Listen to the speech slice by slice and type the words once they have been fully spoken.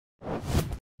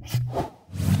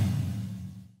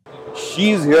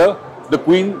she is here, the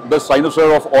queen, the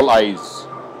cynosure of all eyes.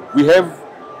 We have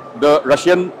the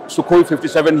Russian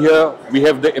Su-57 here, we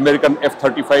have the American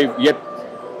F-35, yet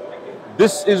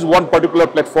this is one particular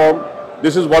platform,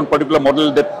 this is one particular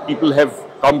model that people have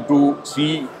come to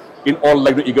see in all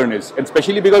like the eagerness, and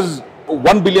especially because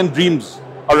 1 billion dreams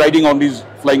are riding on these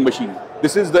flying machines.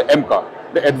 This is the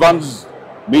AMCA, the Advanced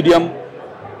Medium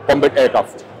Combat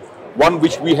Aircraft, one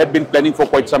which we had been planning for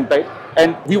quite some time,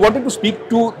 and we wanted to speak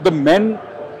to the man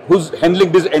who's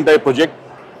handling this entire project,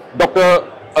 Dr.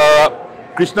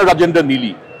 Krishna Rajendra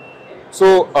Neeli.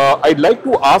 So I'd like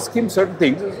to ask him certain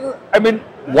things. I mean,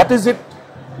 what is it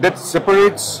that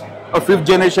separates a 5th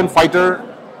generation fighter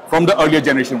from the earlier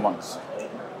generation ones?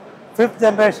 5th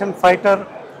generation fighter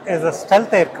is a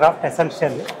stealth aircraft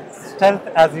essentially. Stealth,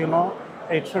 as you know,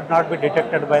 it should not be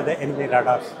detected by the enemy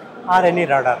radars or any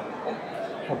radar.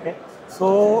 Okay.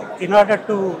 So in order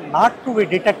to not to be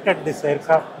detected this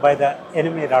aircraft by the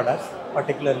enemy radars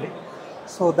particularly,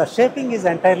 so the shaping is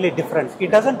entirely different.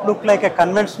 It doesn't look like a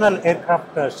conventional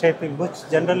aircraft shaping which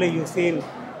generally you see in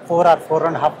 4 or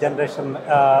 4.5 generation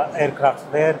aircrafts,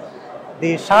 where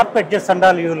the sharp edges and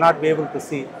all you will not be able to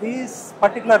see. This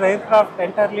particular aircraft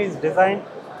entirely is designed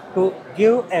to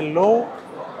give a low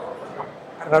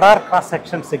radar cross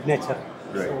section signature.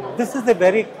 Right. So this is the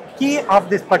very key of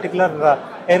this particular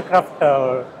aircraft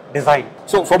design.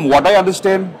 So from what I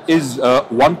understand is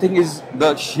one thing is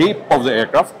the shape of the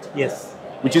aircraft. Yes.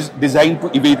 Which is designed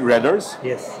to evade radars.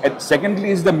 Yes. And secondly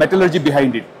is the metallurgy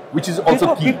behind it, which is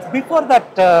also key. Before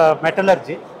that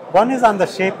metallurgy, one is on the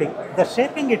shaping. The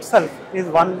shaping itself is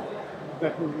one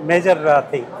major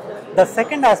thing. The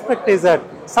second aspect is that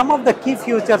some of the key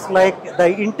features like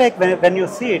the intake, when you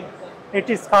see it, it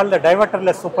is called the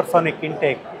diverterless supersonic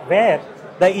intake, where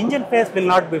the engine face will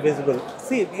not be visible.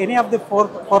 See, any of the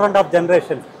 4.5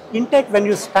 generations, intake, when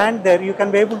you stand there, you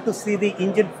can be able to see the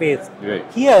engine face. Right.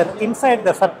 Here, inside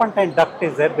the serpentine duct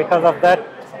is there. Because of that,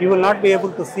 you will not be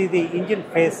able to see the engine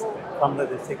face from the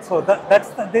district. So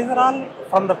these are all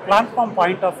from the platform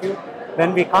point of view.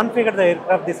 When we configure the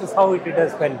aircraft, this is how it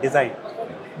has been designed.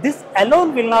 This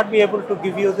alone will not be able to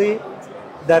give you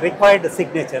the required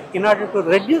signature. In order to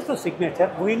reduce the signature,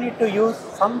 we need to use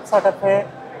some sort of a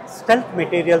stealth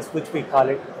materials, which we call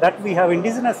it, that we have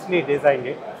indigenously designed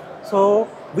it. So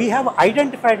we have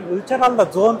identified which are all the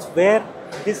zones where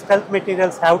these stealth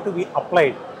materials have to be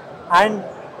applied, and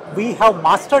we have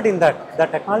mastered in that. The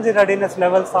technology readiness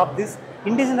levels of this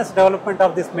indigenous development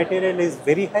of this material is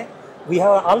very high. We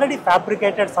have already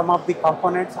fabricated some of the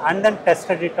components and then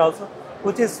tested it also,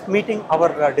 which is meeting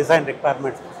our design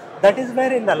requirements. That is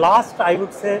where in the last, I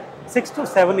would say, 6 to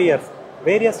 7 years,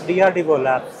 various DRDO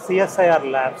labs,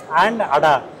 CSIR labs and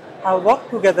ADA have worked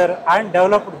together and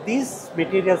developed these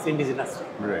materials indigenously.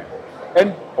 Right.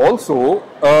 And also,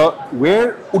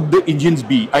 where would the engines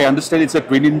be? I understand it's a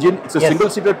twin engine, it's a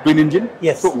single-seater twin engine.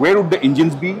 Yes. So where would the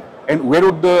engines be and where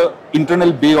would the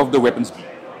internal bay of the weapons be?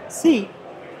 See,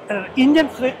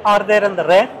 engines are there in the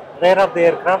rear of the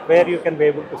aircraft, where you can be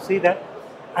able to see that.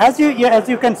 As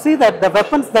you can see that the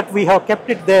weapons that we have kept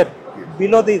it there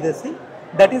below this thing,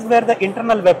 that is where the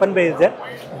internal weapon bay is there.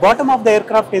 Bottom of the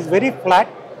aircraft is very flat,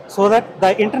 so that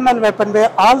the internal weapon bay,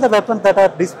 all the weapons that are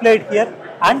displayed here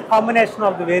and combination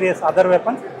of the various other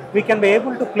weapons, we can be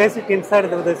able to place it inside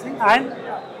this thing and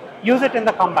use it in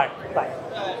the combat.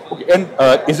 Okay,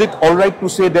 and is it all right to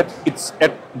say that it's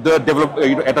at the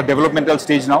at a developmental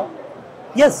stage now?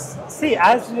 Yes. See,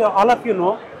 as all of you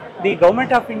know, the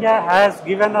Government of India has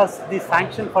given us the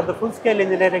sanction for the full-scale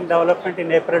engineering development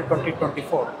in April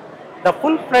 2024. The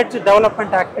full-fledged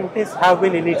development activities have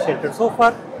been initiated. So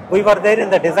far, we were there in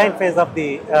the design phase of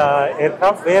the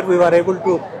aircraft, where we were able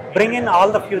to bring in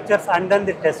all the features and then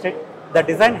they test it. The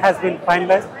design has been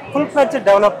finalized. Full-fledged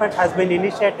development has been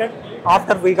initiated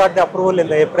after we got the approval in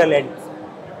the April end.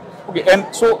 Okay,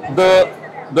 and so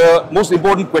the most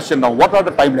important question now, what are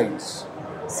the timelines?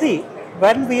 See,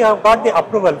 when we have got the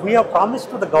approval, we have promised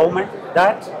to the government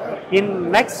that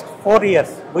in next 4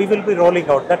 years, we will be rolling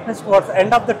out. That means towards the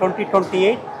end of the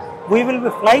 2028, we will be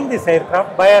flying this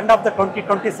aircraft. By end of the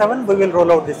 2027, we will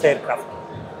roll out this aircraft.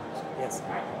 Yes.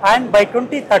 And by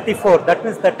 2034, that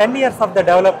means the 10 years of the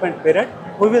development period,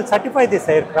 we will certify this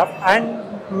aircraft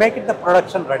and make it the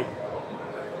production ready.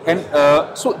 And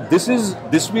so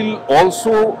this will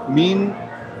also mean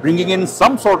bringing in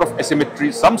some sort of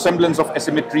asymmetry, some semblance of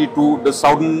asymmetry to the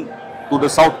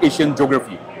South Asian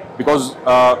geography, because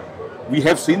we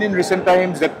have seen in recent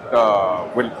times that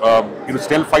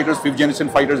stealth fighters, 5th generation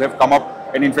fighters have come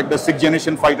up, and in fact the 6th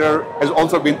generation fighter has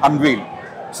also been unveiled.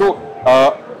 So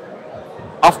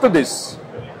after this,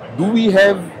 do we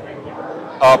have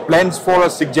plans for a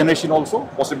sixth generation also,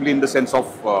 possibly in the sense of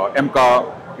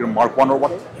AMCA, Mark 1 or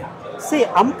what? See,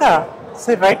 AMCA,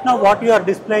 see right now what you are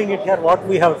displaying it here, what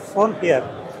we have shown here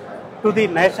to the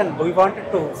nation, we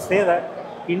wanted to say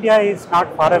that India is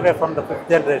not far away from the fifth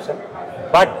generation,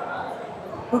 but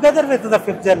together with the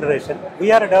fifth generation,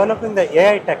 we are developing the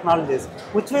AI technologies,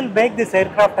 which will make this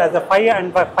aircraft as a 5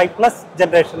 and 5 plus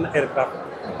generation aircraft.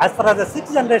 As far as the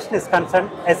sixth generation is concerned,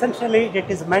 essentially it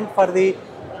is meant for the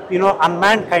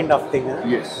unmanned kind of thing.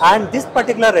 Yes. And this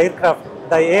particular aircraft,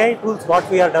 the AI tools what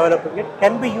we are developing, it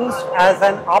can be used as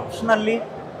an optionally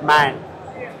manned.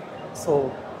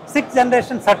 So sixth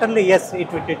generation, certainly yes,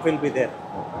 it will be there.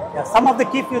 Yeah, some of the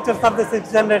key features of the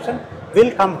sixth generation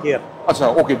will come here.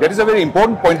 Achha, okay, that is a very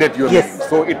important point that you are Yes. making.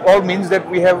 So it all means that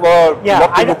we have a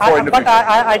lot to look for in the but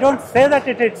future. I don't say that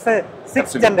it's a sixth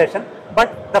Absolutely. generation,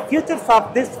 but the futures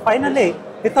of this finally,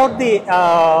 without the,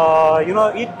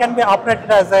 it can be operated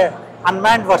as a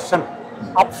unmanned version.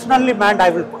 Optionally manned, I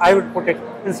would put it.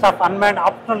 Instead of unmanned,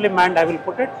 optionally manned, I will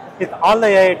put it with all the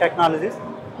AI technologies,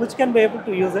 which can be able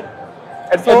to use it.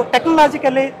 So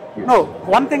technologically, no,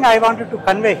 one thing I wanted to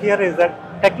convey here is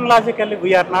that technologically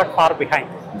we are not far behind.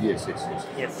 Yes.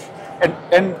 Yes.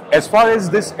 And as far as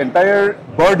this entire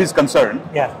bird is concerned,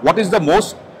 Yeah. what is the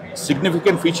most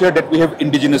significant feature that we have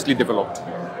indigenously developed?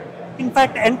 In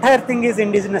fact, entire thing is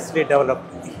indigenously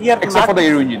developed. Here, Except for the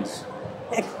aero engines.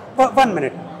 1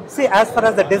 minute. See, as far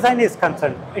as the design is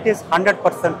concerned, it is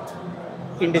 100%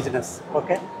 indigenous.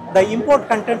 Okay. The import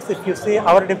contents, if you see,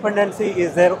 our dependency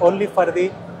is there only for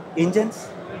the engines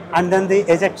and then the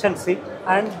ejection seat.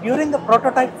 And during the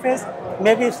prototype phase,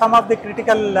 maybe some of the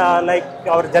critical like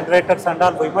our generators and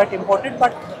all, we might import it,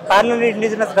 but parallelly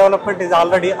indigenous development is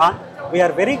already on. We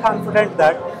are very confident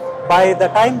that by the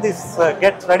time this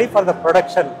gets ready for the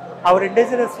production, our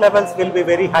indigenous levels will be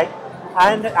very high.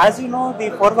 And as you know, the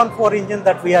 414 engine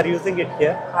that we are using it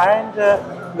here, and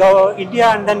India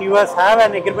and then US have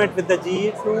an agreement with the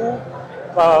GE to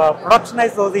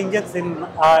productionize those engines in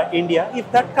India.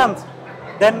 If that comes,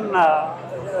 then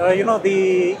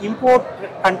the import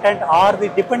content or the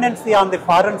dependency on the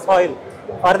foreign soil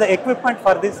for the equipment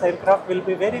for this aircraft will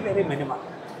be very, very minimal.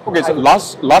 Okay, so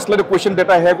last little question that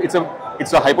I have,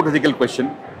 it's a hypothetical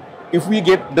question. If we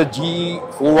get the GE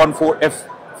 414F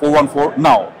 414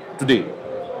 now, today,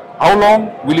 how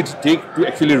long will it take to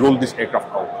actually roll this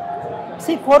aircraft out?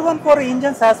 See, 414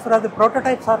 engines, as far as the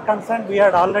prototypes are concerned, we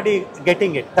are already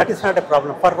getting it. That is not a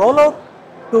problem. For rollout,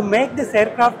 to make this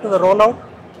aircraft to the rollout,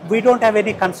 we don't have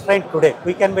any constraint today.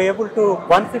 We can be able to,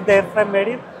 once if the airframe made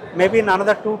it, maybe in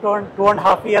another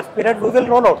 2.5 years period, we will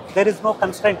roll out. There is no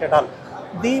constraint at all.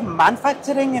 The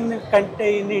manufacturing in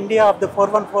India of the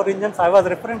 414 engines, I was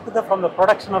referring to from the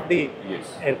production of the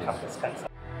aircraft is concerned.